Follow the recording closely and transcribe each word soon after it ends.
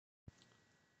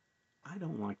I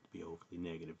don't like to be overly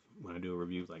negative when I do a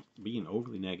review. Like, being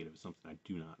overly negative is something I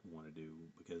do not want to do,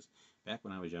 because back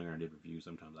when I was younger and I did reviews,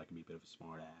 sometimes I could be a bit of a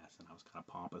smart ass, and I was kind of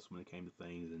pompous when it came to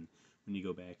things. And when you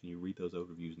go back and you read those old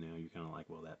reviews now, you're kind of like,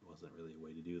 well, that wasn't really a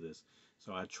way to do this.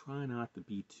 So I try not to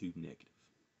be too negative.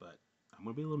 But I'm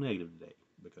going to be a little negative today,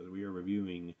 because we are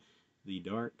reviewing The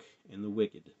Dark and the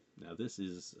Wicked. Now, this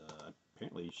is,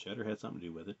 apparently Shudder had something to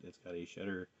do with it. It's got a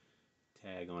Shudder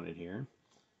tag on it here.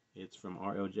 It's from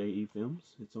RLJE Films.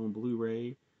 It's on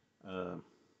Blu-ray.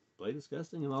 Play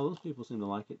disgusting, and all those people seem to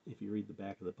like it if you read the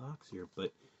back of the box here.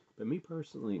 But me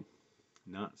personally,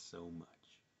 not so much.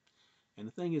 And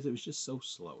the thing is, it was just so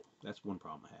slow. That's one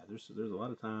problem I had. There's a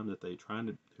lot of times that they're trying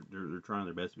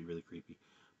their best to be really creepy,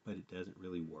 but it doesn't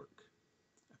really work.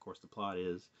 Of course, the plot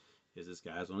is this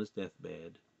guy's on his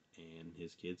deathbed, and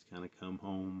his kids kind of come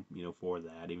home, for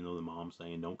that, even though the mom's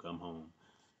saying don't come home.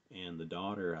 And the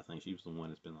daughter, I think she was the one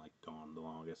that's been like gone the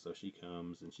longest, so she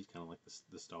comes and she's kind of like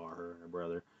the star, her and her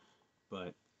brother.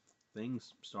 But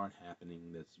things start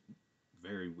happening that's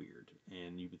very weird,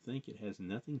 and you would think it has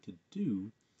nothing to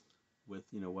do with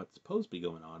what's supposed to be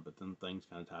going on, but then things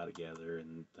kind of tie together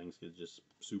and things get just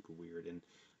super weird. And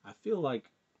I feel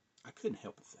like I couldn't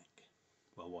help but think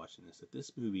while watching this that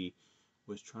this movie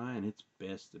was trying its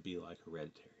best to be like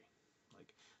Hereditary.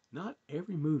 Like, not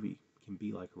every movie can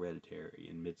be like Hereditary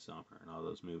and Midsummer and all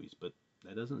those movies, but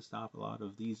that doesn't stop a lot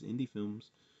of these indie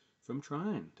films from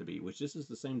trying to be, which this is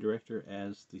the same director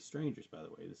as The Strangers, by the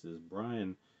way. This is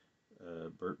Bryan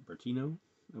Bertino,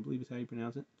 I believe is how you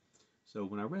pronounce it. So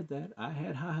when I read that, I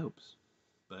had high hopes,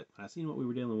 but when I seen what we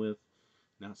were dealing with,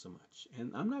 not so much.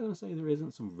 And I'm not going to say there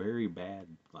isn't some very bad,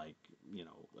 like,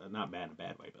 not bad in a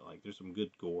bad way, but like there's some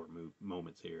good gore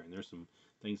moments here, and there's some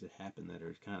things that happen that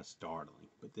are kind of startling.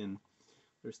 But then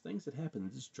there's things that happen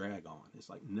that just drag on. It's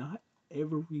like not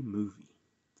every movie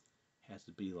has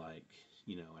to be like,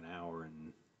 an hour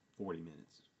and 40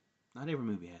 minutes. Not every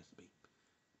movie has to be.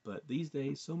 But these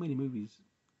days, so many movies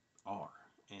are.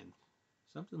 And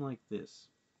something like this,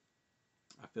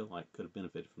 I feel like could have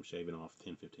benefited from shaving off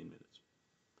 10-15 minutes,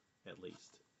 at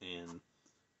least. And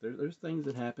there's things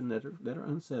that happen that are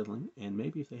unsettling, and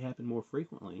maybe if they happen more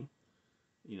frequently,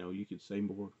 you could say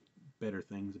more better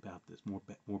things about this,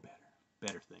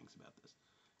 better things about this.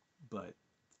 But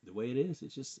the way it is,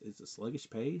 it's a sluggish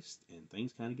pace, and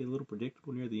things kind of get a little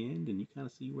predictable near the end, and you kind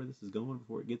of see where this is going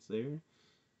before it gets there.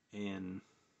 And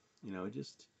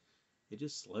it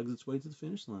just slugs its way to the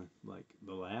finish line. Like,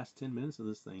 the last 10 minutes of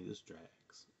this thing just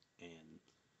drags. And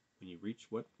when you reach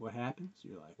what happens,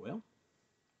 you're like, well,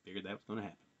 figured that was going to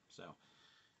happen. So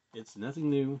it's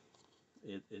nothing new.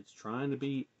 It's trying to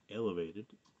be elevated,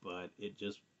 but it's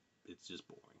just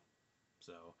boring.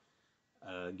 So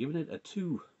giving it a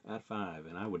 2 out of 5,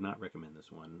 and I would not recommend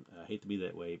this one. I hate to be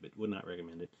that way, but would not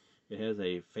recommend it. It has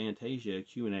a Fantasia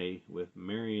Q&A with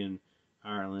Marin,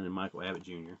 Ireland, and Michael Abbott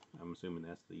Jr. I'm assuming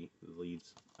that's the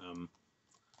leads.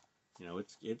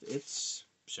 It's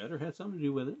Shudder had something to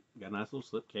do with it. Got a nice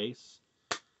little slipcase.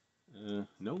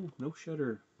 No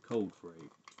Shudder code for a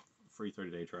free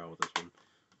 30-day trial with this one.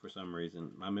 For some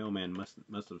reason, my mailman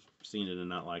must have seen it and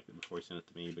not liked it before he sent it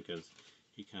to me, because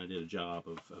he kind of did a job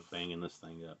of banging this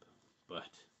thing up. But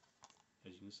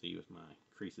as you can see with my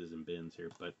creases and bends here,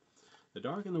 but The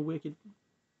Dark and the Wicked,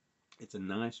 it's a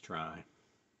nice try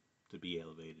to be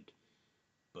elevated,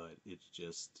 but it's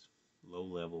just low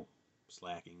level,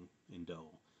 slacking, and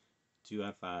dull. 2 out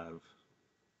of 5,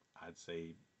 I'd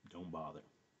say don't bother.